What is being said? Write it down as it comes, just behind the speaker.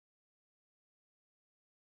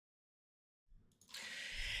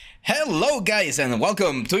Hello guys and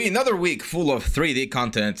welcome to another week full of 3D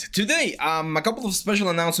content. Today, a couple of special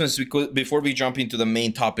announcements before we jump into the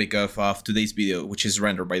main topic of today's video, which is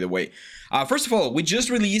render, by the way. First of all, we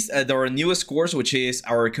just released our newest course, which is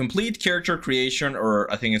our complete character creation,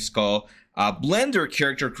 or I think it's called Blender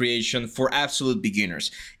character creation for absolute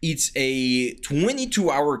beginners. It's a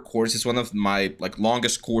 22-hour course. It's one of my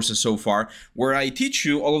longest courses so far, where I teach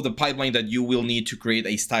you all of the pipeline that you will need to create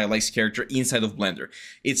a stylized character inside of Blender.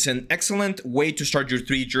 It's an excellent way to start your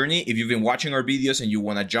 3D journey. If you've been watching our videos and you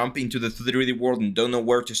want to jump into the 3D world and don't know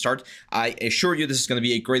where to start, I assure you this is going to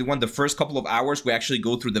be a great one. The first couple of hours we actually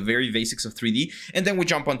go through the very basics of 3D, and then we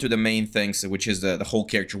jump onto the main things, which is the whole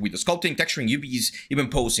character with the sculpting, texturing, UVs, even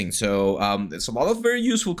posing. So it's a lot of very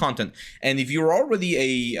useful content. And if you're already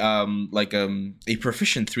a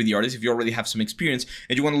proficient 3D artist, if you already have some experience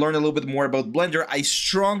and you want to learn a little bit more about Blender, I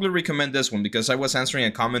strongly recommend this one, because I was answering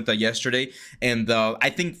a comment yesterday, and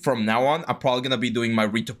I think from now on I'm probably gonna be doing my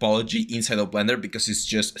retopology inside of Blender, because it's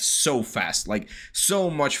just so fast, like so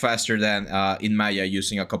much faster than in Maya,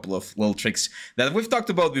 using a couple of little tricks that we've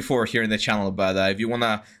talked about before here in the channel. But if you want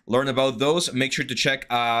to learn about those, make sure to check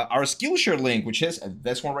our Skillshare link, which is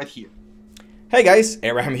this one right here. Hey guys,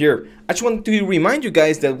 Abraham here. I just wanted to remind you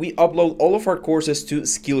guys that we upload all of our courses to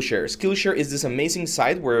Skillshare. Skillshare is this amazing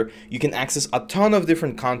site where you can access a ton of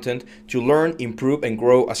different content to learn, improve, and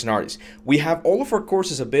grow as an artist. We have all of our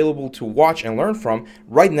courses available to watch and learn from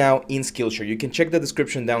right now in Skillshare. You can check the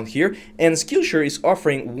description down here, and Skillshare is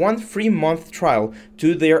offering 1 free month trial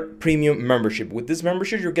to their premium membership. With this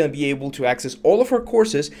membership, you're going to be able to access all of our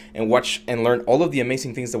courses and watch and learn all of the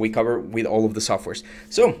amazing things that we cover with all of the softwares.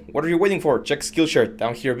 So what are you waiting for? Check Skillshare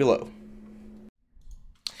down here below.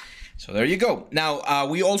 So there you go. Now,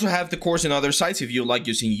 we also have the course in other sites. If you like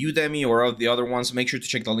using Udemy or the other ones, make sure to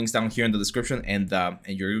check the links down here in the description, and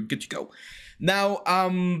you're good to go. Now,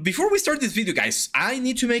 before we start this video, guys, I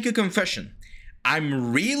need to make a confession.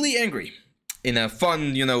 I'm really angry. In a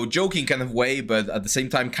fun, joking kind of way, but at the same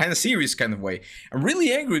time, kind of serious kind of way. I'm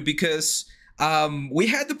really angry because we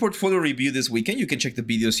had the portfolio review this weekend. You can check the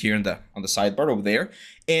videos here on the sidebar over there.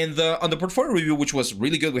 And on the portfolio review, which was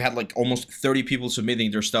really good, we had like almost 30 people submitting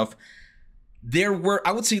their stuff. There were,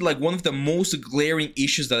 I would say, like one of the most glaring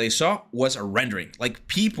issues that I saw was rendering. Like,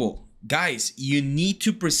 people, guys, you need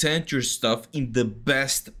to present your stuff in the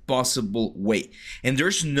best possible way. And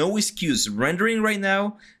there's no excuse. Rendering right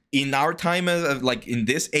now, in our time, like in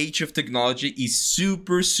this age of technology, is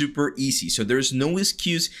super easy. So there's no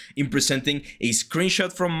excuse in presenting a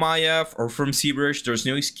screenshot from Maya or from ZBrush. There's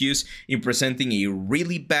no excuse in presenting a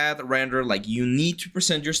really bad render. Like, you need to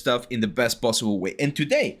present your stuff in the best possible way. And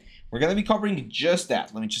today we're gonna be covering just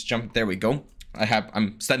that. Let me just jump. There we go.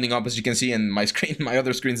 I'm standing up, as you can see, and my screen, my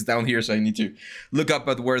other screen's down here, so I need to look up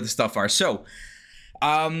at where the stuff are. So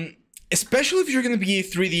especially if you're going to be a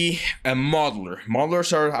 3D modeler.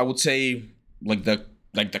 Modelers are, I would say, like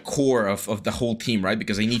the core of the whole team, right?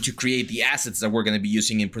 Because they need to create the assets that we're going to be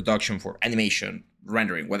using in production for animation,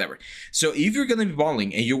 rendering, whatever. So if you're going to be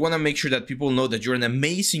modeling and you want to make sure that people know that you're an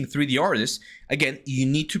amazing 3D artist, again, you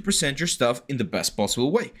need to present your stuff in the best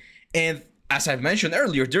possible way. And as I've mentioned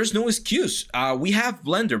earlier, there's no excuse. We have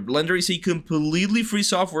Blender. Blender is a completely free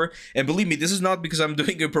software, and believe me, this is not because I'm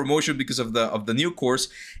doing a promotion because of the new course.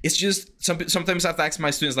 It's just sometimes I have to ask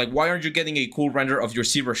my students, like, why aren't you getting a cool render of your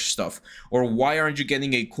ZBrush stuff, or why aren't you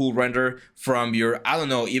getting a cool render from your, I don't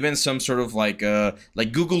know, even some sort of like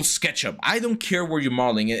Google SketchUp? I don't care where you're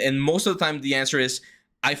modeling, and most of the time the answer is,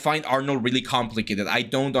 I find Arnold really complicated. I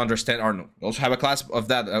don't understand Arnold. We also have a class of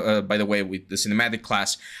that, by the way, with the cinematic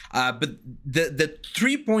class. But the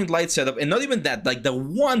 3-point light setup, and not even that, like the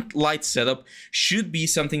 1 light setup, should be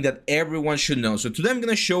something that everyone should know. So today I'm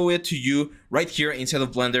gonna show it to you right here inside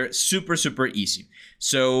of Blender, super easy.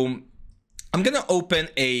 So I'm gonna open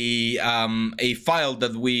a file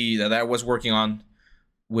that I was working on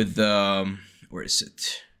with where is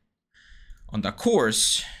it? On the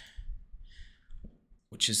course,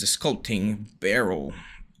 which is the sculpting barrel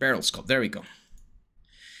sculpt. There we go.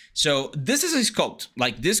 So this is a sculpt.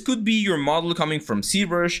 Like, this could be your model coming from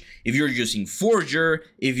ZBrush. If you're using Forger,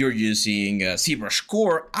 if you're using ZBrush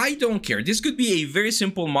Core, I don't care. This could be a very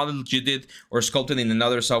simple model that you did or sculpted in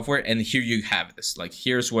another software, and here you have this. Like,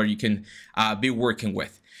 here's where you can be working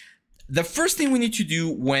with. The first thing we need to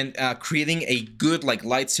do when creating a good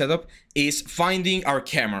light setup is finding our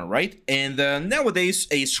camera, right? And nowadays,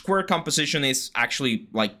 a square composition is actually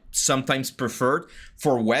like sometimes preferred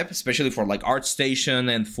for web, especially for like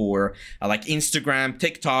ArtStation and for like Instagram,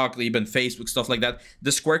 TikTok, even Facebook, stuff like that.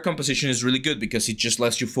 The square composition is really good because it just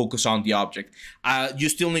lets you focus on the object. You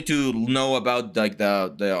still need to know about like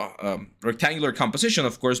the rectangular composition,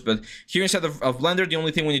 of course, but here inside of Blender, the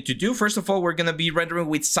only thing we need to do, first of all, we're gonna be rendering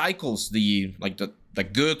with cycles, the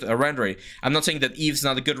good rendering. I'm not saying that Eve's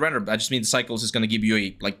not a good render, but I just mean the cycles is gonna give you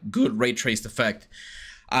a like good ray traced effect.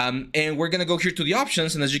 And we're gonna go here to the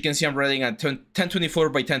options, and as you can see, I'm running at 1024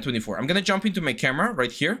 by 1024. I'm gonna jump into my camera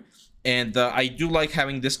right here, and I do like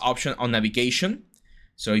having this option on navigation.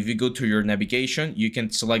 So if you go to your navigation, you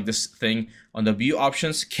can select this thing on the view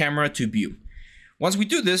options, camera to view. Once we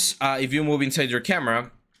do this, if you move inside your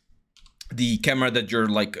camera, the camera that you're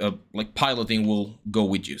like piloting will go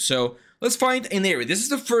with you. So let's find an area. This is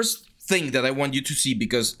the first thing that I want you to see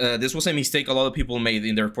because this was a mistake a lot of people made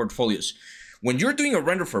in their portfolios. When you're doing a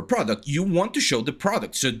render for a product, you want to show the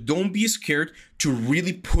product. So don't be scared to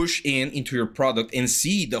really push into your product and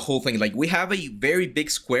see the whole thing. Like we have a very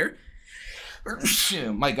big square.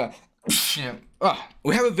 My God.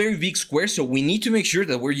 We have a very big square, so we need to make sure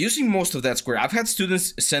that we're using most of that square. I've had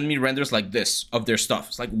students send me renders like this of their stuff.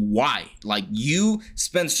 It's like, why? Like, you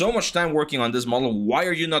spend so much time working on this model. Why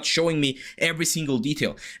are you not showing me every single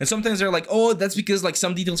detail? And sometimes they're like, oh, that's because like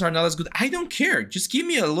some details are not as good. I don't care. Just give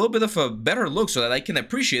me a little bit of a better look so that I can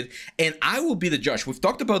appreciate, and I will be the judge. We've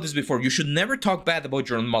talked about this before. You should never talk bad about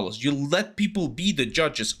your own models. You let people be the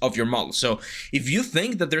judges of your model. So if you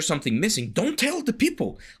think that there's something missing, don't tell the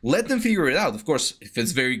people. Let them figure it out. Of course, if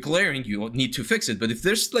it's very glaring, you need to fix it. But if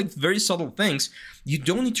there's like very subtle things, you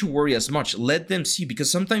don't need to worry as much. Let them see, because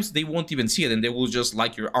sometimes they won't even see it and they will just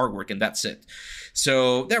like your artwork, and that's it.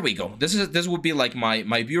 So there we go. This would be like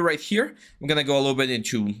my view right here. I'm gonna go a little bit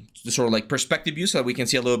into the sort of like perspective view so that we can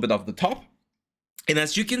see a little bit of the top. And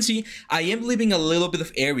as you can see, I am leaving a little bit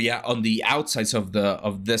of area on the outsides of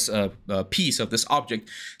this piece of this object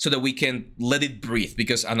so that we can let it breathe.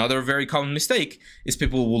 Because another very common mistake is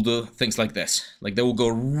people will do things like this. Like they will go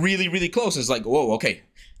really, really close. It's like, whoa, okay,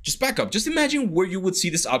 just back up. Just imagine where you would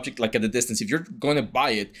see this object like at a distance. If you're going to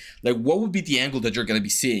buy it, like what would be the angle that you're going to be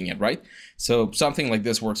seeing it, right? So something like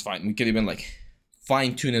this works fine. We can even like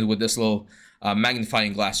fine tune it with this little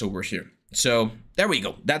magnifying glass over here. So there we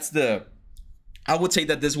go. That's the... I would say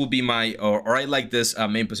that this will be my, or I like this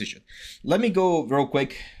main position. Let me go real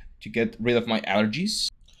quick to get rid of my allergies.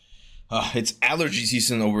 It's allergy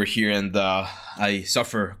season over here, and I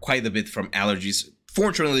suffer quite a bit from allergies.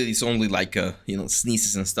 Fortunately, it's only like, you know,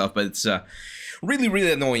 sneezes and stuff, but it's really,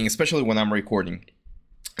 really annoying, especially when I'm recording.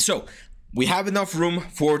 So we have enough room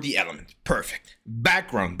for the element. Perfect.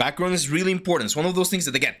 Background. Background is really important. It's one of those things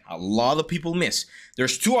that, again, a lot of people miss.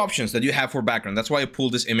 There's two options that you have for background. That's why I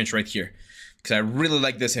pulled this image right here, because I really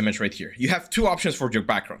like this image right here. You have two options for your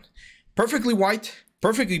background: perfectly white,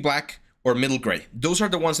 perfectly black, or middle gray. Those are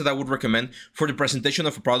the ones that I would recommend for the presentation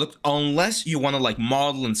of a product, unless you want to like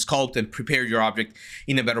model and sculpt and prepare your object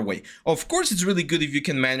in a better way. Of course, it's really good if you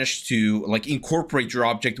can manage to like incorporate your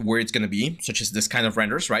object where it's going to be, such as this kind of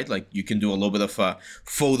renders, right? Like you can do a little bit of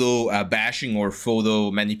photo bashing or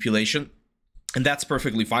photo manipulation, and that's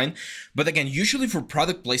perfectly fine. But again, usually for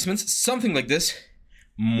product placements, something like this,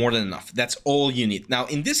 more than enough. That's all you need. Now,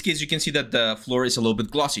 in this case, you can see that the floor is a little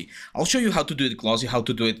bit glossy. I'll show you how to do it glossy, how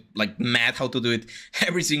to do it like matte, how to do it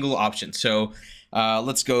every single option. So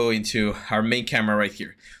let's go into our main camera right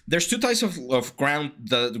here. There's two types of ground,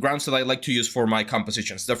 the grounds that I like to use for my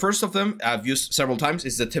compositions. The first of them I've used several times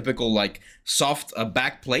is the typical like soft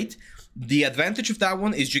back plate. The advantage of that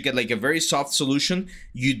one is you get like a very soft solution.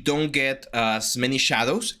 You don't get as many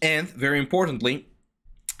shadows, and very importantly,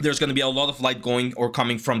 there's going to be a lot of light going or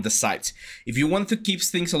coming from the sides. If you want to keep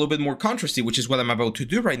things a little bit more contrasty, which is what I'm about to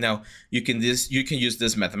do right now, you can use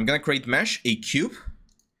this method. I'm going to create mesh, a cube,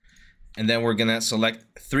 and then we're going to select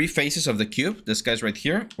 3 faces of the cube. This guy's right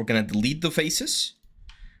here. We're going to delete the faces.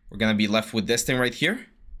 We're going to be left with this thing right here.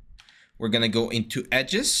 We're going to go into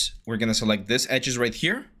edges. We're going to select this edges right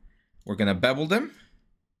here. We're going to bevel them.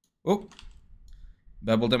 Oh,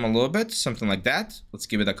 bevel them a little bit, something like that. Let's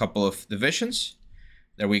give it a couple of divisions.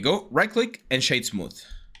 There we go. Right click and shade smooth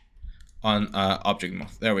on object mode.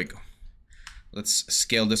 There we go. Let's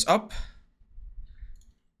scale this up.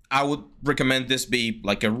 I would recommend this be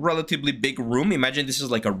like a relatively big room. Imagine this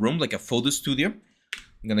is like a room, like a photo studio.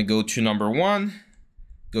 I'm gonna go to number 1,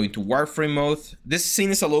 go into wireframe mode. This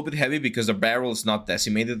scene is a little bit heavy because the barrel is not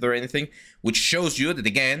decimated or anything, which shows you that,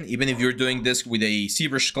 again, even if you're doing this with a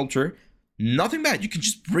ZBrush sculpture, Nothing bad. You can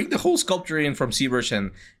just bring the whole sculpture in from ZBrush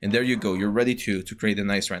and there you go. You're ready to create a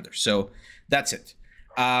nice render. So that's it.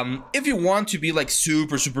 If you want to be like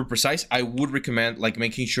super precise, I would recommend like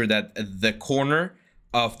making sure that the corner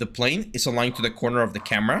of the plane is aligned to the corner of the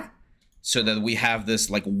camera, so that we have this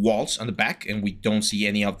like walls on the back and we don't see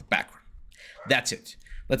any of the background. That's it.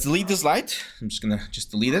 Let's delete this light. I'm just gonna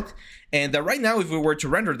delete it. And right now, if we were to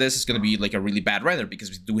render this, it's gonna be like a really bad render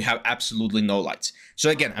because we have absolutely no lights. So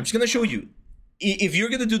again, I'm just gonna show you, if you're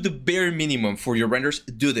gonna do the bare minimum for your renders,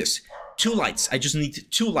 do this. 2 lights. I just need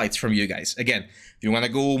 2 lights from you guys. Again, if you want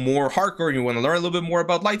to go more hardcore and you want to learn a little bit more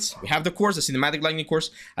about lights, we have the course, the cinematic lighting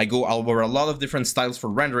course. I go over a lot of different styles for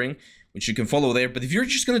rendering, which you can follow there. But if you're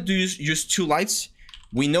just going to use 2 lights,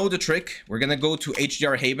 we know the trick. We're going to go to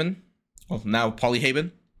HDR Haven, well, now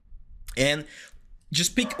Polyhaven, and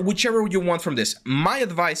just pick whichever you want from this. My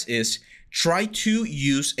advice is try to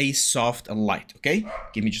use a soft light, okay?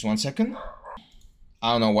 Give me just 1 second.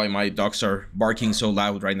 I don't know why my dogs are barking so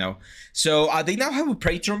loud right now. So they now have a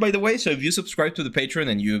Patreon, by the way. So if you subscribe to the Patreon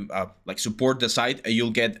and you like support the site, you'll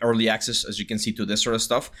get early access, as you can see, to this sort of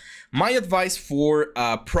stuff. My advice for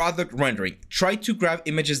product rendering: try to grab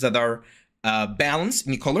images that are balanced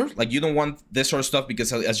in color. Like, you don't want this sort of stuff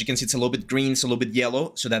because, as you can see, it's a little bit green, it's a little bit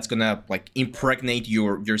yellow, so that's gonna like impregnate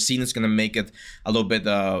your scene. It's gonna make it a little bit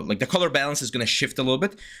like the color balance is gonna shift a little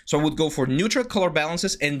bit. So I would go for neutral color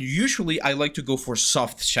balances, and usually I like to go for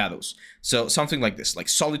soft shadows. So something like this, like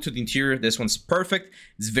solitude interior. This one's perfect.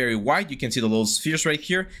 It's very white. You can see the little spheres right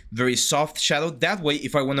here. Very soft shadow. That way,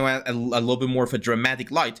 if I want to add a little bit more of a dramatic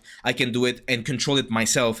light, I can do it and control it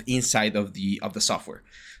myself inside of the software.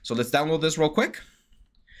 So let's download this real quick.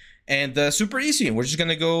 And super easy. We're just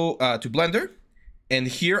gonna go to Blender, and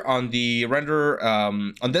here on the render,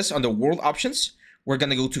 on the world options, we're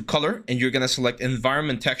gonna go to color, and you're gonna select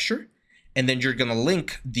environment texture, and then you're gonna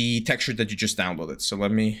link the texture that you just downloaded. So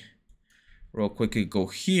let me real quickly go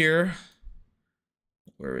here.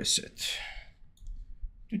 Where is it?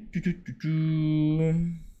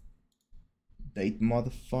 Date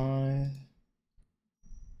modify.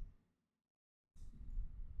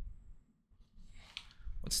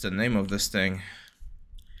 What's the name of this thing?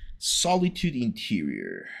 Solitude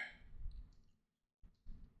interior.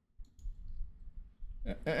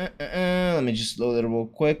 Let me just load it real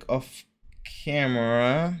quick off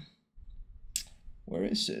camera. Where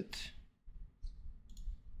is it?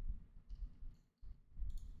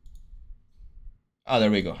 Oh,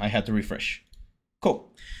 there we go. I had to refresh.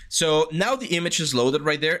 Cool. So now the image is loaded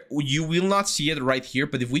right there. You will not see it right here,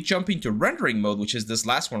 but if we jump into rendering mode, which is this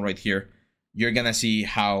last one right here, you're gonna see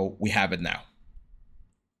how we have it now.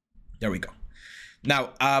 There we go.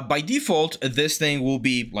 Now, by default, this thing will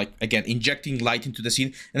be like, again, injecting light into the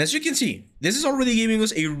scene. And as you can see, this is already giving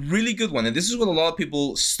us a really good one. And this is what a lot of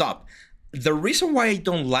people stop. The reason why I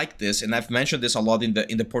don't like this, and I've mentioned this a lot in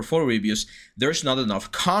the portfolio reviews, there's not enough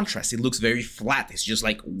contrast. It looks very flat. It's just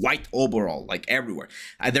like white overall, like everywhere.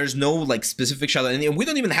 There's no like specific shadow, and we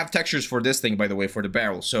don't even have textures for this thing, by the way, for the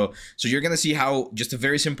barrel. So you're gonna see how just a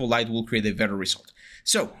very simple light will create a better result.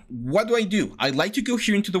 So what do? I like to go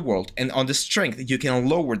here into the world, and on the strength, you can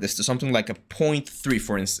lower this to something like a 0.3,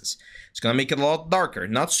 for instance. It's gonna make it a lot darker,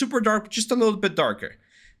 not super dark, just a little bit darker.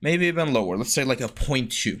 Maybe even lower. Let's say like a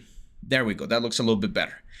 0.2. There we go. That looks a little bit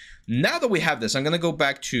better. Now that we have this, I'm going to go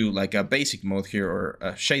back to like a basic mode here, or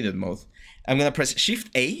a shaded mode. I'm going to press Shift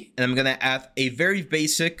A, and I'm going to add a very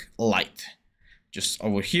basic light. Just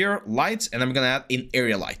over here, lights, and I'm going to add an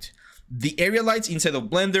area light. The area lights inside of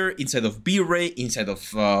Blender, inside of V-Ray, inside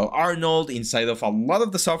of Arnold, inside of a lot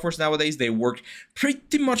of the softwares nowadays, they work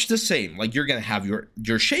pretty much the same. Like, you're gonna have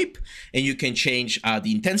your shape, and you can change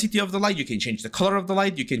the intensity of the light, you can change the color of the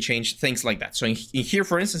light, you can change things like that. So in here,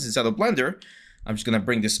 for instance, inside of Blender, I'm just gonna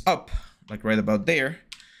bring this up, like right about there,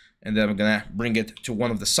 and then I'm gonna bring it to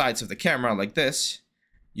one of the sides of the camera, like this.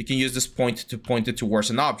 You can use this point to point it towards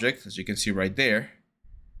an object, as you can see right there,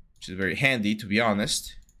 which is very handy, to be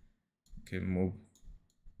honest. Okay, move.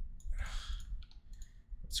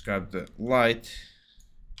 Let's grab the light,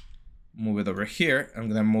 move it over here. I'm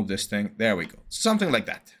gonna move this thing. There we go. Something like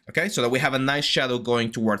that. Okay, so that we have a nice shadow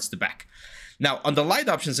going towards the back. Now, on the light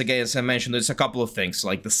options, again, as I mentioned, there's a couple of things,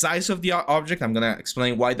 like the size of the object. I'm gonna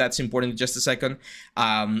explain why that's important in just a second,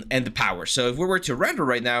 and the power. So if we were to render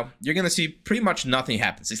right now, you're gonna see pretty much nothing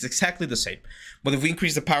happens. It's exactly the same. But if we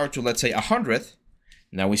increase the power to, let's say, 100,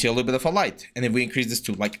 now we see a little bit of a light. And if we increase this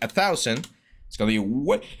to like 1,000, it's gonna be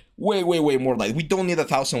way more light. We don't need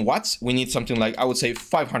 1,000 watts. We need something like, I would say,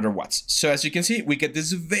 500 watts. So as you can see, we get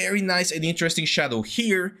this very nice and interesting shadow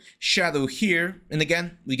here, and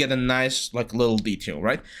again, we get a nice like little detail,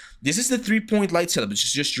 right? This is the 3-point light setup, which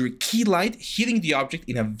is just your key light hitting the object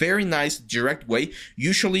in a very nice direct way,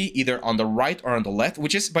 usually either on the right or on the left,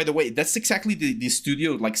 which is, by the way, that's exactly the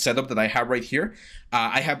studio like setup that I have right here.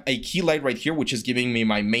 I have a key light right here, which is giving me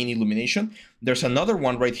my main illumination. There's another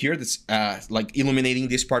one right here that's like illuminating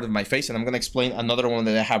this part of my face, and I'm gonna explain another one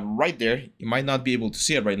that I have right there. You might not be able to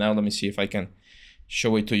see it right now. Let me see if I can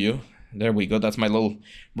show it to you. There we go. That's my little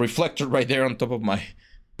reflector right there on top of my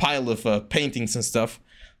pile of paintings and stuff.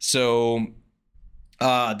 So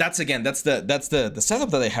that's the setup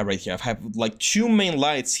that I have right here. I have like 2 main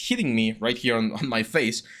lights hitting me right here on my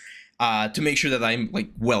face to make sure that I'm like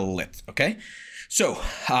well lit. Okay. So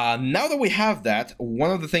now that we have that,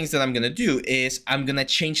 one of the things that I'm gonna do is I'm gonna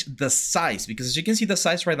change the size, because as you can see, the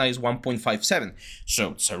size right now is 1.57.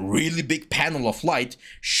 So it's a really big panel of light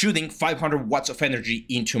shooting 500 watts of energy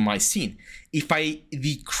into my scene. If I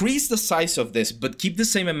decrease the size of this but keep the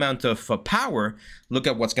same amount of power, look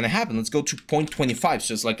at what's gonna happen. Let's go to 0.25.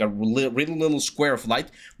 So it's like a really little square of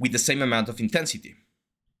light with the same amount of intensity.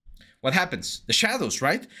 What happens? The shadows,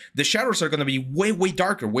 right? The shadows are going to be way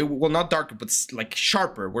darker. Well, not darker, but like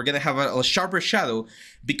sharper. We're going to have a sharper shadow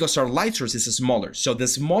because our light source is smaller. So the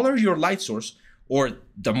smaller your light source, or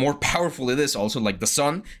the more powerful it is, also like the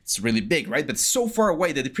sun, it's really big, right? But it's so far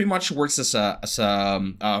away that it pretty much works as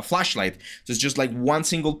a flashlight. So it's just like one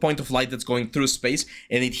single point of light that's going through space,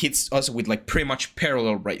 and it hits us with like pretty much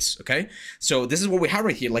parallel rays, okay? So this is what we have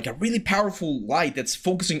right here, like a really powerful light that's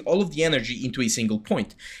focusing all of the energy into a single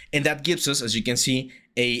point. And that gives us, as you can see,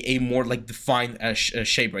 a more like defined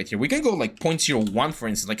shape right here. We can go like 0.01, for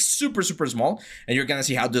instance, like super small, and you're gonna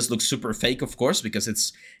see how this looks super fake, of course, because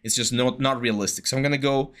it's just not realistic. So I'm gonna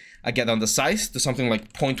go again on the size to something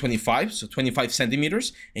like 0.25, so 25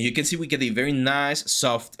 centimeters, and you can see we get a very nice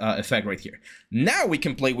soft effect right here. Now we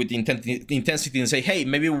can play with the intensity and say, hey,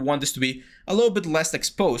 maybe we want this to be a little bit less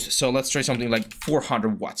exposed, so let's try something like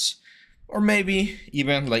 400 watts, or maybe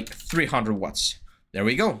even like 300 watts. There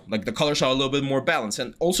we go. Like the colors are a little bit more balanced.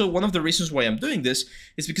 And also one of the reasons why I'm doing this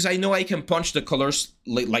is because I know I can punch the colors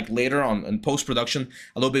like later on in post-production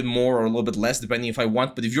a little bit more or a little bit less, depending if I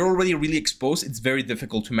want. But if you're already really exposed, it's very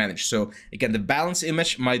difficult to manage. So again, the balanced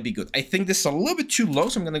image might be good. I think this is a little bit too low,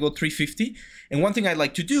 so I'm going to go 350. And one thing I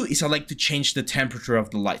like to do is I like to change the temperature of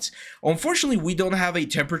the lights. Unfortunately, we don't have a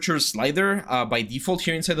temperature slider by default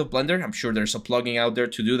here inside of Blender. I'm sure there's a plugin out there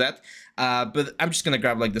to do that. But I'm just going to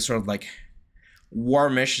grab like this sort of like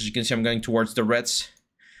warmish, as you can see, I'm going towards the reds,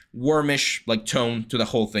 warmish like tone to the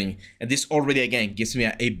whole thing, and this already again gives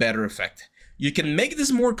me a better effect. You can make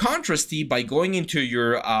this more contrasty by going into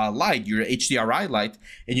your light, your HDRI light,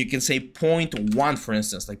 and you can say 0.1, for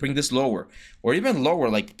instance, like bring this lower, or even lower,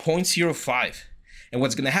 like 0.05. And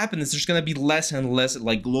what's going to happen is there's going to be less and less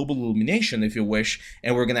like global illumination, if you wish,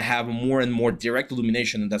 and we're going to have more and more direct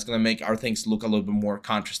illumination, and that's going to make our things look a little bit more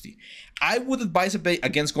contrasty. I would advise a bit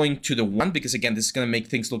against going to the 1, because again, this is going to make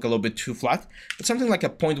things look a little bit too flat, but something like a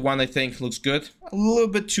 0.1 I think looks good. A little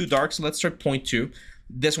bit too dark, so let's try 0.2.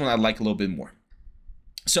 This one I like a little bit more.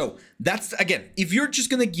 So that's, again, if you're just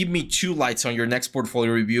going to give me 2 lights on your next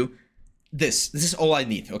portfolio review, this is all I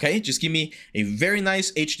need, okay? Just give me a very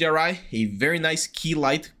nice HDRI, a very nice key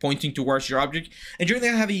light pointing towards your object, and you're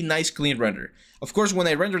gonna have a nice clean render. Of course, when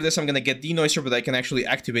I render this, I'm gonna get denoiser, but I can actually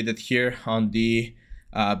activate it here on the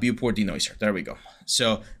viewport denoiser. There we go.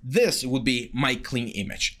 So this would be my clean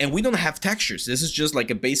image, and we don't have textures. This is just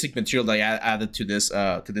like a basic material that I added to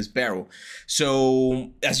this barrel.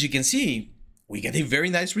 So as you can see, we get a very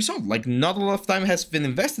nice result. Like, not a lot of time has been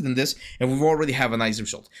invested in this, and we already have a nice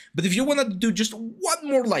result. But if you want to do just one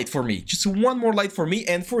more light for me, just one more light for me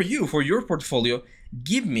and for you, for your portfolio,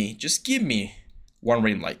 just give me one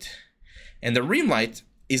rim light. And the rim light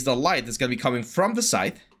is the light that's going to be coming from the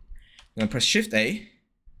side. I'm going to press Shift A,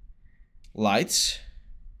 lights.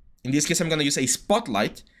 In this case, I'm going to use a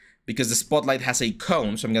spotlight because the spotlight has a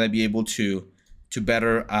cone, so I'm going to be able to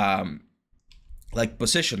better like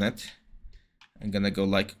position it. I'm gonna go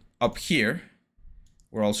like up here.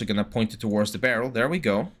 We're also gonna point it towards the barrel. There we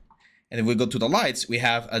go. And if we go to the lights, we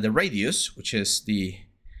have the radius, which is the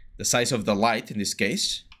size of the light in this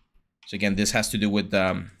case. So again, this has to do with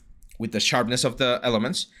the sharpness of the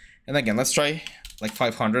elements. And again, let's try like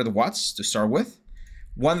 500 watts to start with.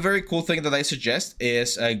 One very cool thing that I suggest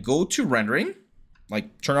is go to rendering,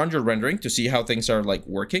 like turn on your rendering to see how things are like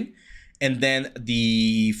working. And then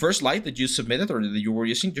the first light that you submitted or that you were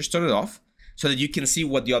using, just turn it off, so that you can see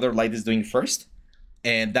what the other light is doing first.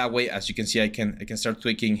 And that way, as you can see, I can start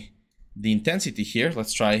tweaking the intensity here.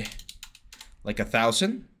 Let's try like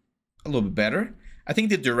 1,000, a little bit better. I think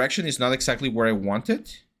the direction is not exactly where I want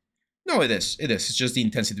it. No, it is. It's just the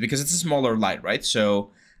intensity because it's a smaller light, right?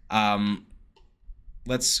 So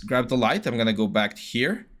let's grab the light. I'm gonna go back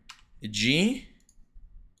here. G.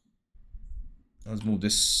 Let's move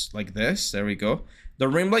this like this. There we go. The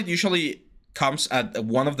rim light usually comes at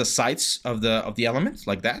one of the sides of the element,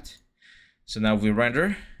 like that. So now if we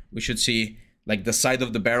render, we should see like the side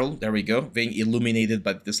of the barrel. There we go, being illuminated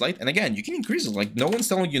by this light. And again, you can increase it. Like no one's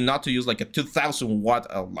telling you not to use like a 2,000 watt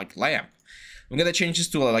like lamp. I'm gonna change this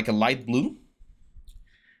to like a light blue,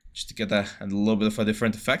 just to get a little bit of a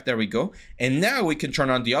different effect. There we go. And now we can turn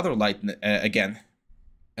on the other light again.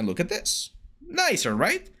 And look at this. Nicer,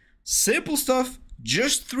 right? Simple stuff.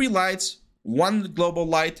 Just 3 lights, 1 global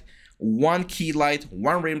light, 1 key light,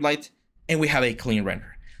 1 rim light, and we have a clean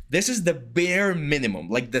render. This is the bare minimum,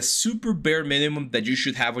 like the super bare minimum that you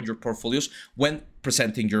should have on your portfolios when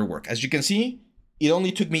presenting your work. As you can see, it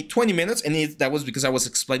only took me 20 minutes, and that was because I was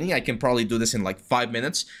explaining. I can probably do this in like 5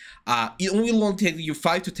 minutes. It only will take you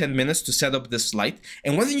 5 to 10 minutes to set up this light.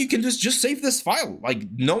 And one thing you can do is just save this file. Like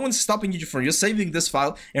no one's stopping you from just saving this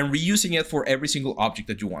file and reusing it for every single object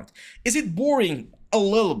that you want. Is it boring? A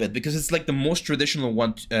little bit, because it's like the most traditional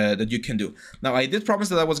one that you can do. Now, I did promise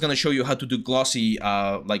that I was going to show you how to do glossy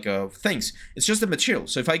things. It's just the material.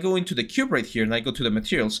 So if I go into the cube right here and I go to the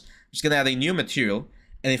materials, I'm just going to add a new material.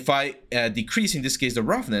 And if I decrease, in this case, the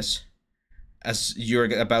roughness, as you're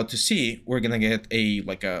about to see, we're going to get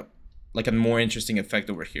a more interesting effect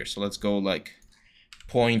over here. So let's go like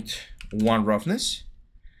 0.1 roughness.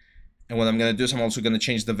 And what I'm going to do is I'm also going to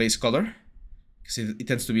change the base color, because it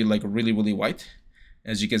tends to be like really, really white.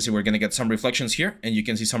 As you can see, we're going to get some reflections here, and you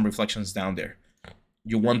can see some reflections down there.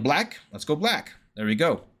 You want black? Let's go black. There we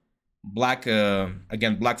go. Black,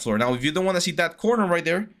 again, black floor. Now, if you don't want to see that corner right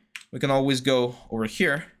there, we can always go over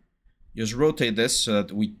here. Just rotate this so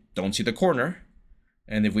that we don't see the corner.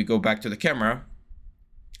 And if we go back to the camera,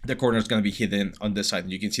 the corner is going to be hidden on this side.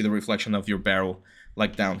 And you can see the reflection of your barrel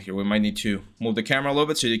like down here. We might need to move the camera a little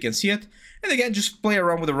bit so you can see it. And again, just play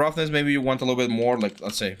around with the roughness. Maybe you want a little bit more, like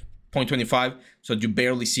let's say 0.25, so that you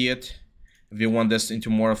barely see it. If you want this into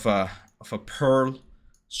more of a pearl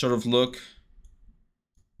sort of look,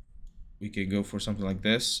 we can go for something like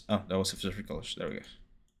this. Oh, that was a different colors. There we go.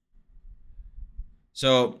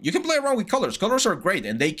 So you can play around with colors. Colors are great,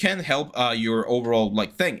 and they can help your overall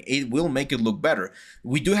thing. It will make it look better.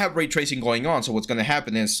 We do have ray tracing going on, so what's going to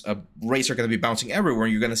happen is rays are going to be bouncing everywhere.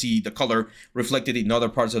 You're going to see the color reflected in other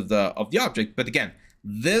parts of the object. But again,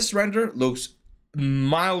 this render looks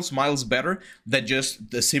miles better than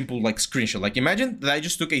just the simple screenshot. Like imagine that I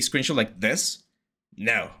just took a screenshot like this.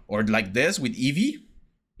 No. Or like this with Eevee.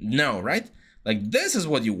 No, right? Like this is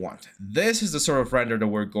what you want. This is the sort of render that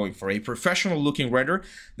we're going for. A professional looking render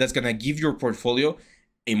that's gonna give your portfolio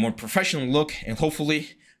a more professional look, and hopefully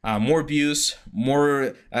more views,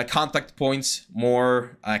 more contact points,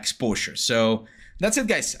 more exposure. So that's it,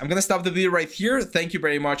 guys. I'm gonna stop the video right here. Thank you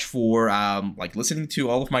very much for listening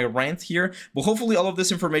to all of my rant here. But hopefully all of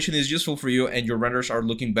this information is useful for you and your renders are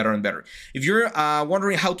looking better and better. If you're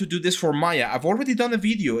wondering how to do this for Maya, I've already done a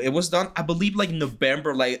video. It was done, I believe, like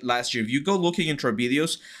November last year. If you go looking into our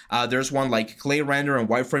videos, there's one like clay render and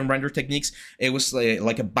wireframe render techniques. It was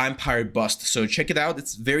like a vampire bust. So check it out.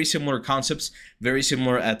 It's very similar concepts, very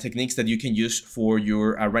similar techniques that you can use for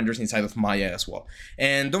your renders inside of Maya as well.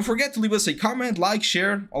 And don't forget to leave us a comment, like,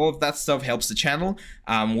 share. All of that stuff helps the channel.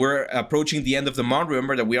 We're approaching the end of the month.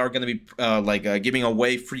 Remember that we are going to be giving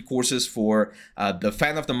away free courses for the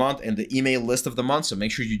fan of the month and the email list of the month. So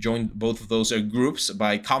make sure you join both of those groups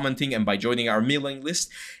by commenting and by joining our mailing list.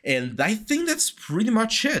 And I think that's pretty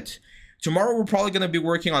much it. Tomorrow we're probably going to be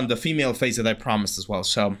working on the female face that I promised as well.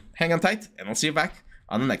 So hang on tight, and I'll see you back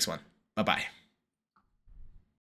on the next one. Bye-bye.